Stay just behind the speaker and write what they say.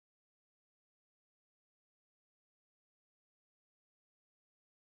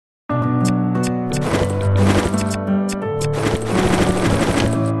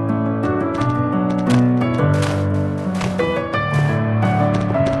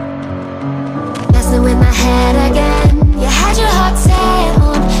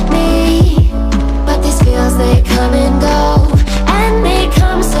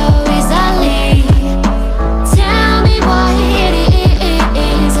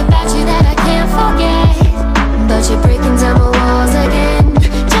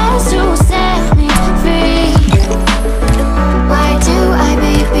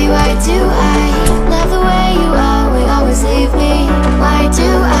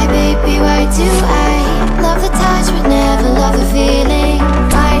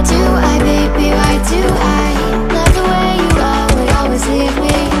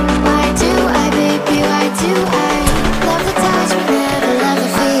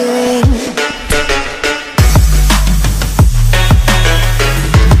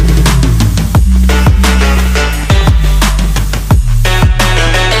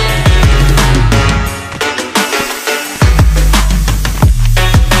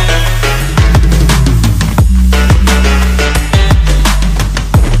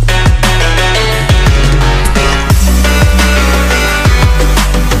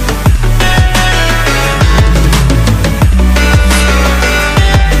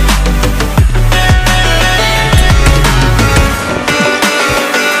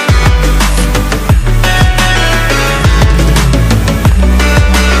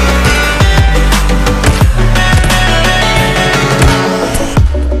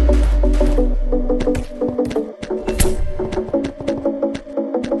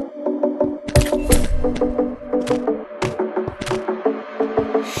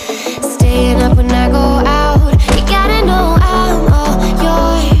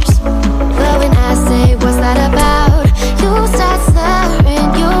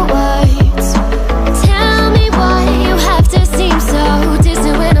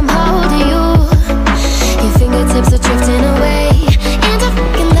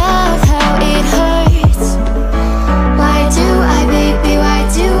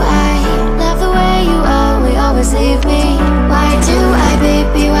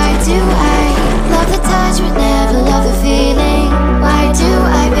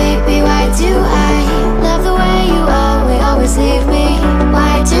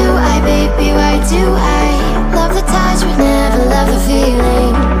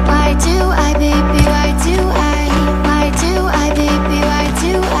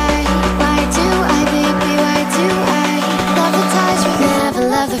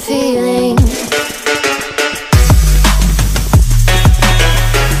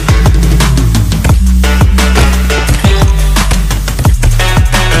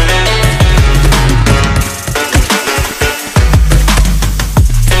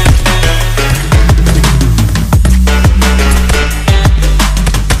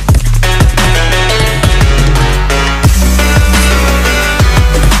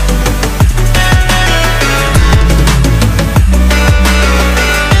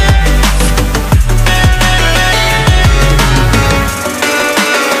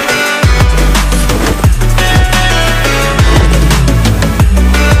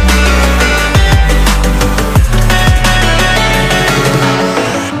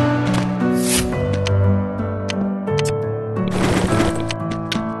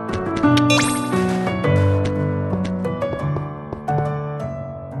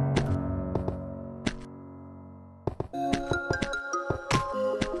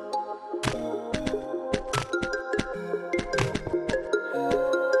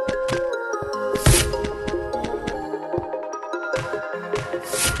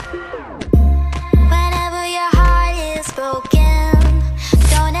Whenever your heart is broken,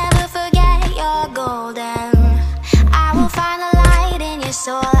 don't ever forget you're golden. I will find the light in your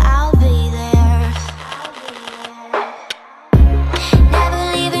soul, I'll be there. Never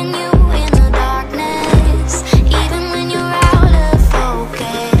leaving you in the darkness, even when you're out of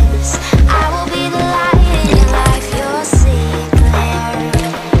focus. I will be the light in your life, you'll see it clear.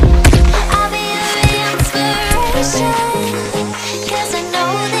 I'll be your inspiration, 'cause I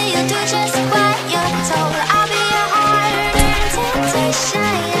know that you'll do just what you're told. I'll be your heart and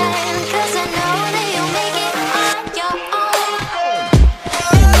temptation, 'cause I know that you'll make it on your own.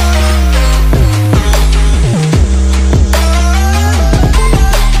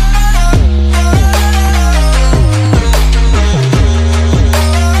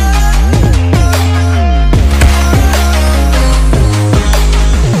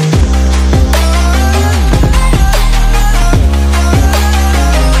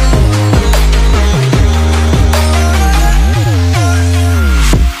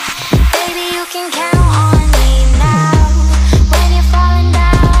 Baby, you can count on me now. When you're falling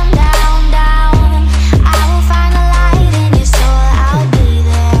down, down, down, I will find the light in your soul, I'll be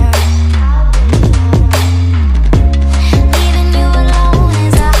there. Leaving you alone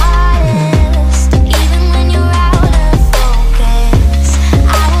is the hardest, even when you're out of focus.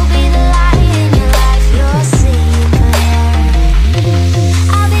 I will be the light in your life, you'll see it clear.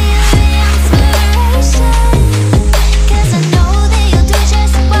 I'll be your inspiration, 'cause I know that you'll do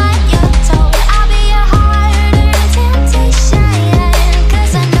just what you're told. I'll be your heart and temptation,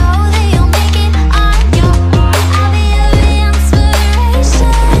 'cause I know that you'll make it on your own. I'll be your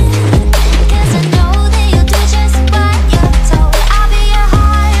inspiration, 'cause I know that you'll do just what you're told. I'll be your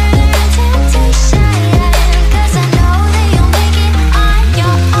heart and temptation, 'cause I know that you'll make it on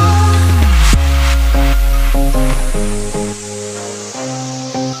your own.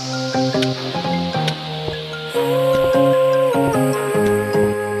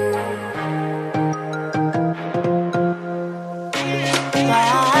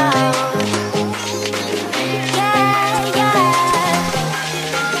 Wow. Yeah, yeah.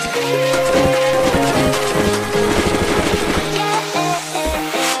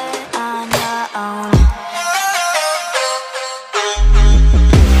 On your own.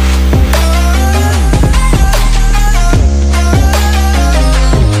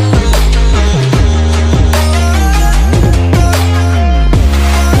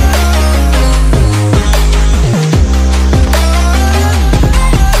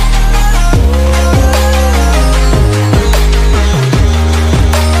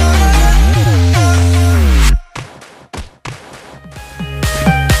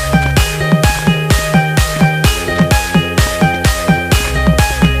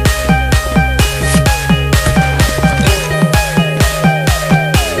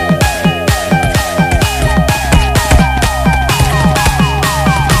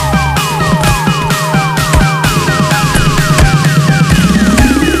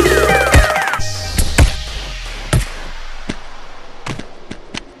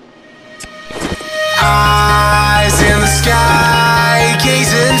 Eyes in the sky,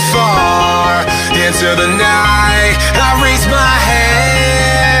 gazing far into the night. I raise my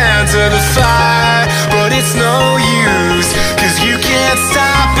hand to the fire, but it's no use, 'cause you can't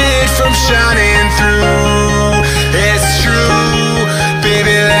stop it from shining through. It's true,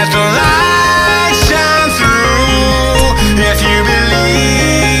 baby, let the light shine through. If you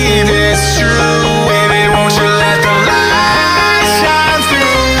believe it's true, baby, won't you let the light shine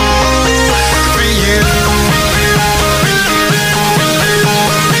through for you?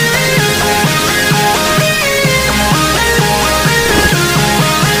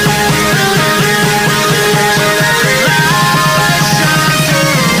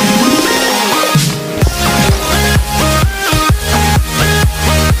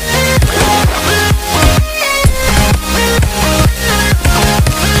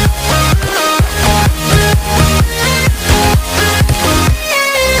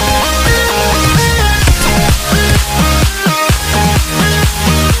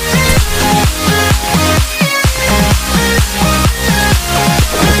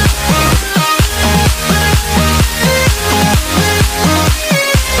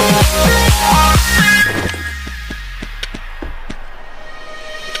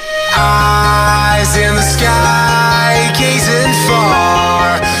 Eyes in the sky, gazing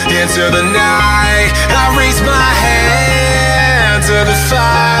far into the night. I raise my hand to the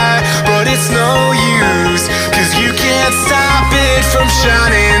fire, but it's no use, 'cause you can't stop it from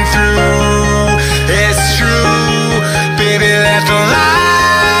shining through. It's true, baby, let the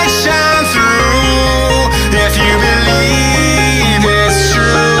light shine through. If you believe it's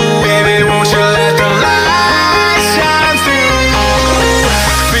true,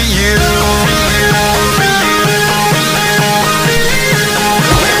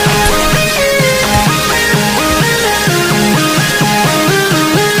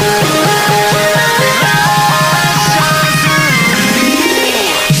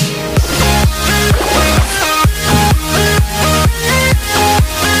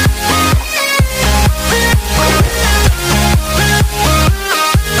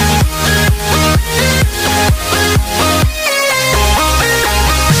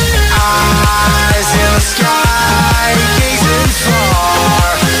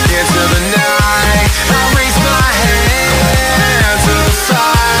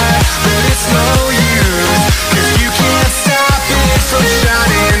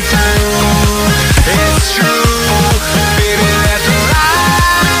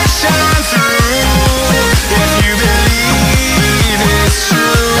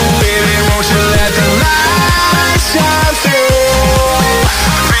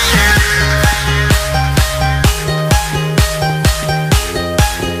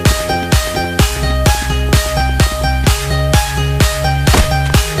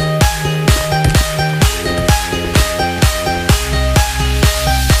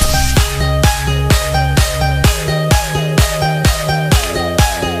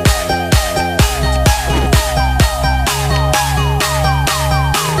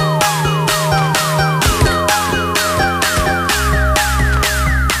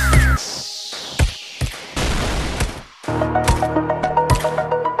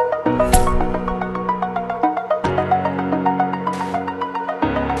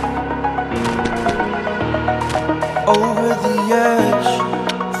 over the edge.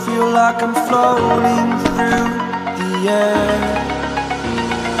 Feel like I'm floating through the air.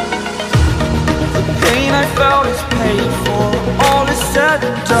 The pain I felt is paid for, all is said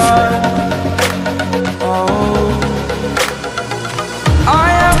and done. Oh, I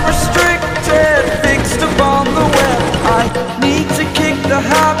am restricted, fixed upon the web. I need to kick the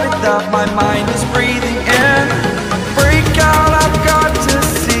habit that my mind is breathing in. Break out, I've got to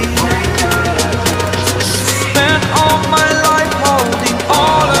see. Spent all my life holding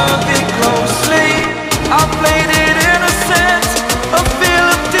all of it closely. I played it innocent, a feel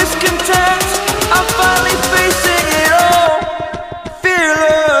of discontent. I'm finally facing it all,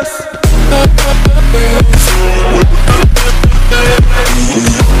 fearless.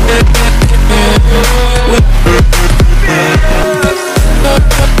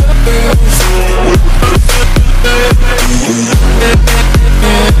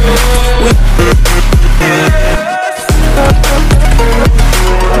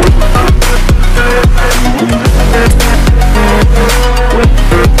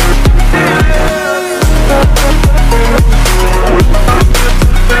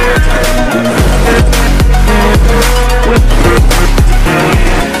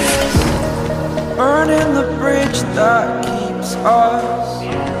 Burning the bridge that keeps us.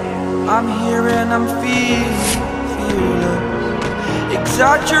 I'm here and I'm feeling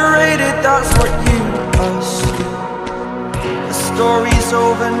exaggerated, that's what you assume. The story's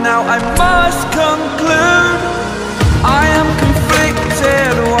over now, I must conclude. I am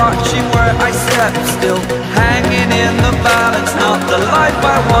conflicted, watching where I step still, hanging in the balance. Not the life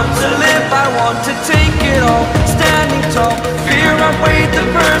I want to live, I want to take it all. Standing tall, fear I weighed the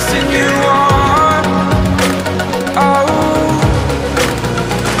person you are. Oh,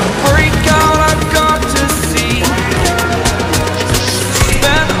 break out, I've got to see.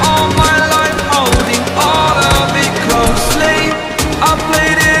 Spent all my life holding all of it closely. I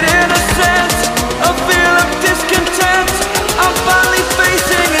played it innocent, a feel of discontent. I'm finally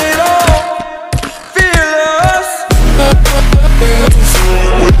facing it all, fearless. Fearless.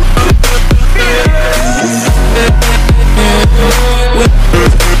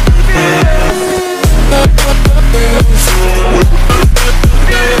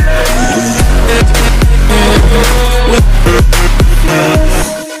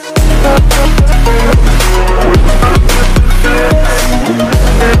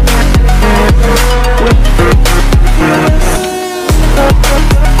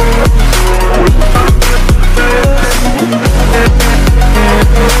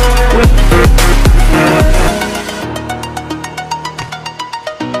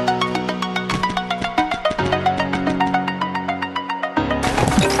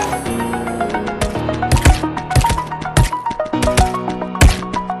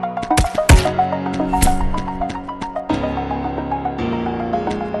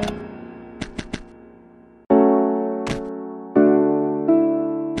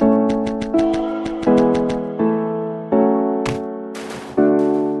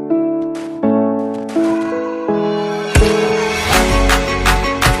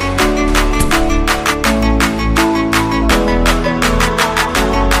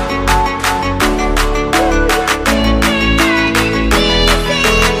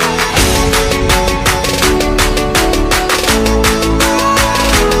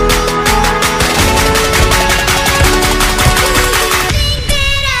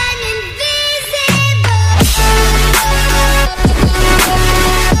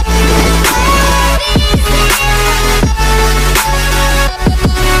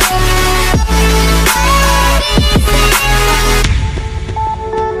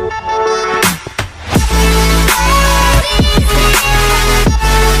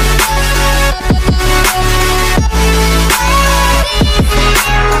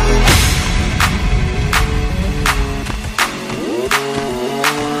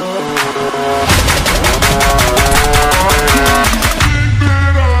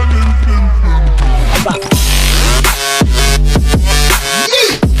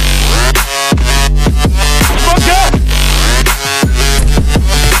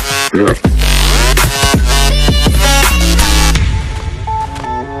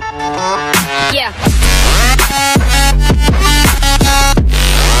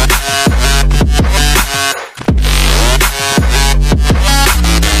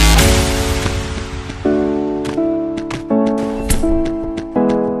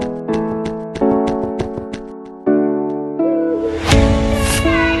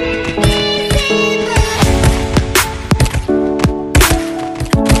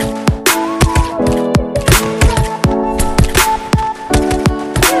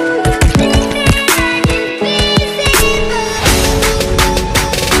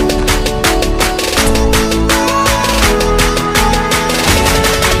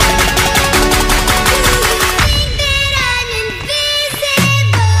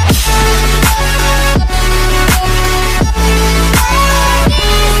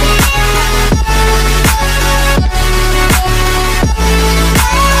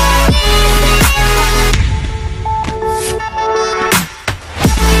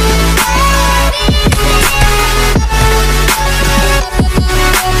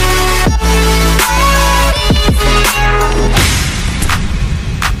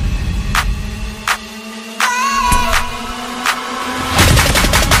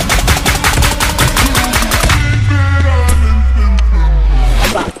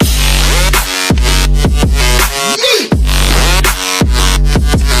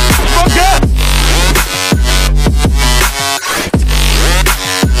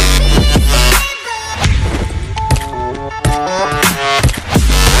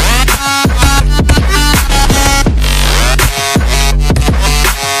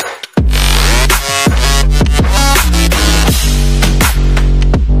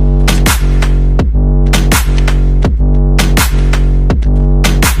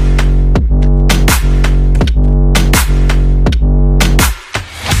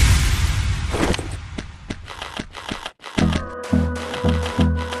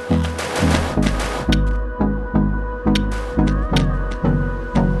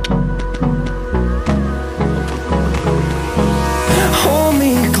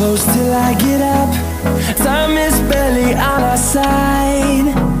 close till I get up. Time is barely on our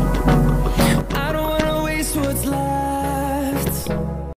side.